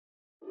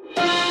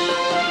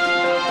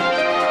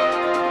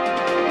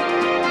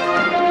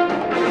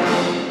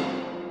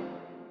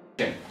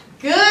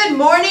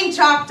morning,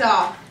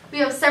 Choctaw. We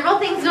have several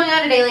things going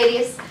on today,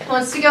 ladies. Who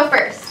wants to go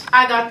first?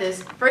 I got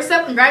this. First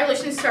up,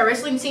 congratulations to our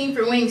wrestling team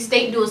for winning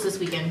state duels this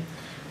weekend.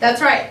 That's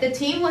right. The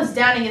team was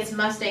down against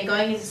Mustang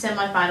going into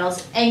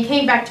semifinals and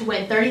came back to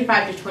win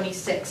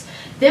 35-26.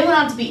 Then went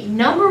on to beat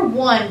number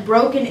 1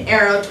 Broken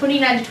Arrow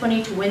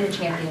 29-20 to win the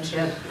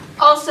championship.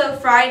 Also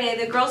Friday,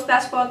 the girls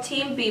basketball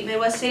team beat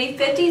Midwest City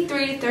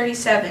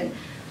 53-37.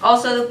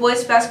 Also, the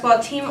boys basketball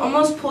team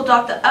almost pulled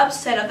off the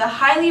upset of the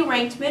highly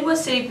ranked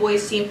Midwest City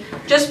boys team,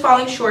 just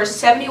falling short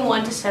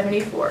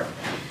 71-74.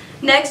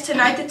 Next,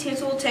 tonight the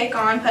teams will take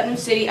on Putnam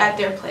City at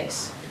their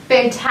place.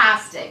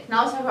 Fantastic.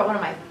 Now let's talk about one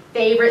of my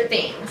favorite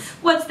things.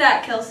 What's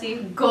that, Kelsey?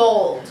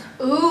 Gold.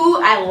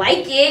 Ooh, I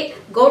like it.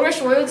 Gold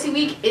Rush Royalty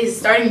Week is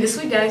starting this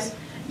week, guys.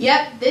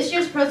 Yep, this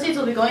year's proceeds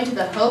will be going to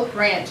the Hope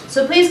Ranch.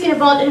 So please get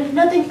involved, and if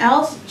nothing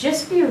else,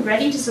 just be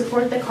ready to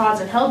support the cause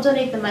and help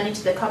donate the money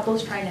to the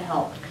couples trying to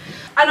help.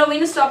 I don't mean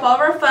to stop all of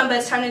our fun, but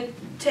it's time to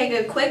take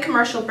a quick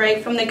commercial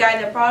break from the guy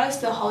that brought us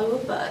the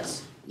Hollywood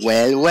Buzz.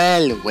 Well,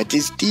 what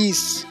is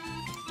this?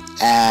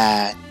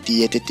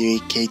 The editor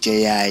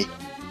KJI.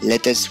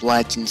 Let us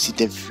watch and see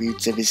the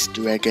fruits of his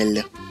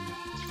struggle.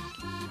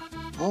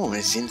 Oh,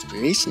 his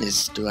inspiration is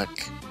struck.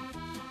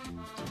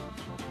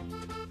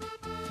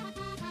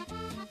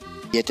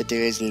 The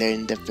editor has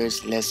learned the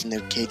first lesson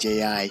of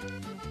KJI.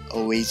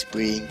 Always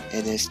bring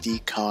an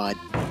SD card.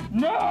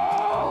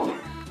 No!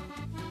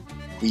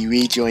 We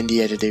rejoin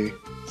the editor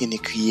in a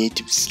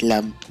creative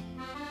slump.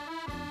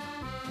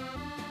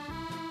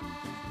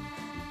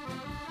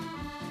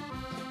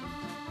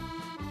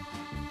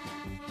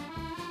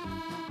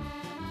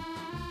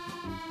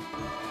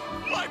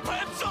 My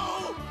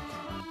pencil!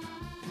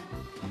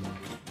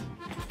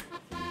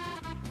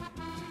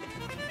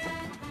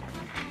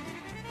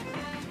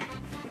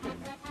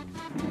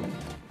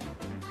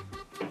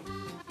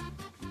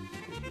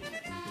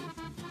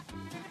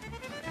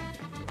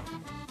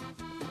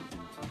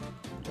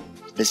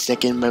 The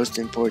second most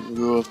important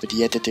rule for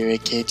the editor at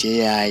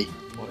KJI.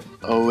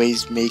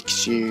 Always make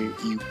sure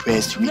you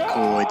press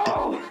record.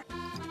 No!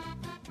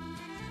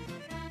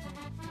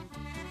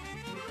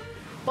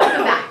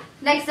 Welcome back.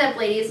 Next up,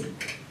 ladies.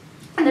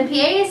 In the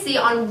PAAC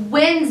on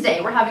Wednesday,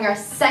 we're having our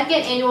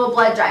second annual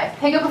blood drive.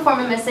 Pick up a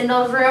form in Miss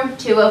Sindall's room,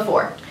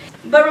 204.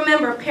 But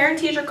remember,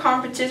 parent-teacher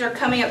conferences are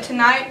coming up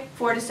tonight,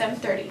 4 to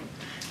 7:30.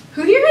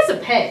 Who here has a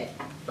pet?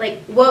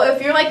 Well,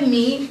 if you're like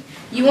me,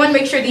 you want to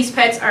make sure these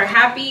pets are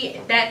happy,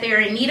 that they're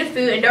in need of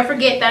food, and don't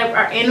forget that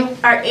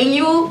our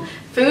annual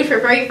Food for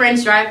Furry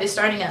Friends drive is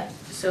starting up.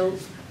 So,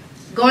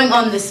 going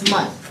on this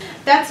month.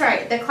 That's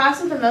right. The class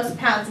with the most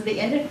pounds at the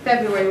end of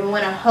February will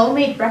win a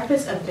homemade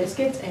breakfast of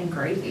biscuits and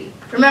gravy.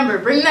 Remember,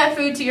 bring that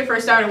food to your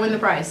first hour to win the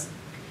prize.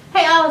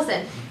 Hey,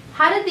 Allison,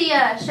 how did the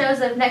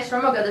shows of Next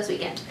Normal go this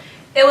weekend?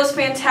 It was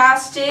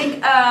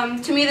fantastic.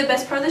 To me, the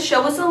best part of the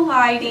show was the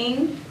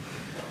lighting.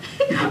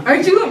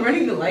 Aren't you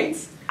running the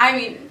lights? I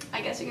mean, I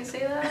guess you can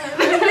say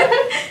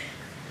that.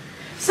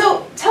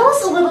 So, tell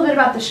us a little bit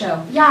about the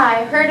show. Yeah,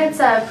 I heard it's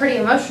pretty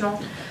emotional.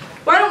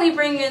 Why don't we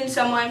bring in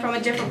someone from a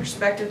different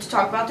perspective to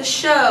talk about the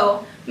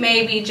show?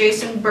 Maybe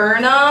Jason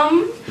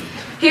Burnham.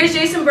 Here's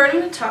Jason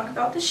Burnham to talk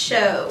about the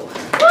show.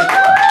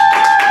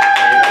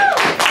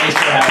 Thanks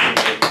for having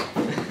me.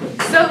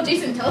 So,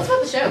 Jason, tell us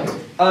about the show.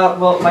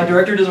 Well, my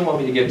director doesn't want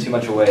me to give too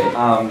much away,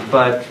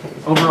 but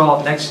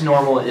overall, Next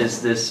Normal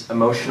is this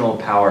emotional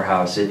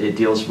powerhouse. It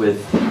deals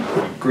with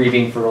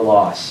grieving for a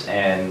loss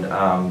and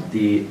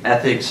the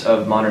ethics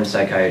of modern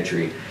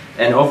psychiatry.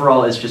 And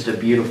overall, it's just a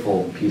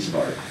beautiful piece of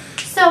art.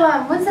 So,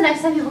 when's the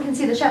next time people can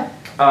see the show?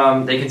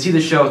 They can see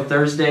the show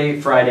Thursday,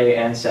 Friday,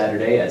 and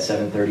Saturday at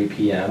 7:30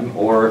 p.m.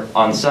 or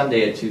on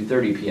Sunday at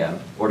 2:30 p.m.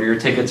 Order your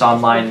tickets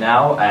online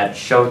now at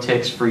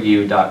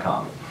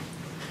showtixforyou.com.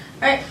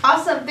 Alright,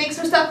 awesome. Thanks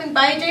for stopping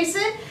by,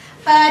 Jason.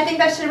 I think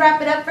that should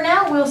wrap it up for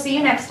now. We'll see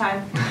you next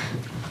time.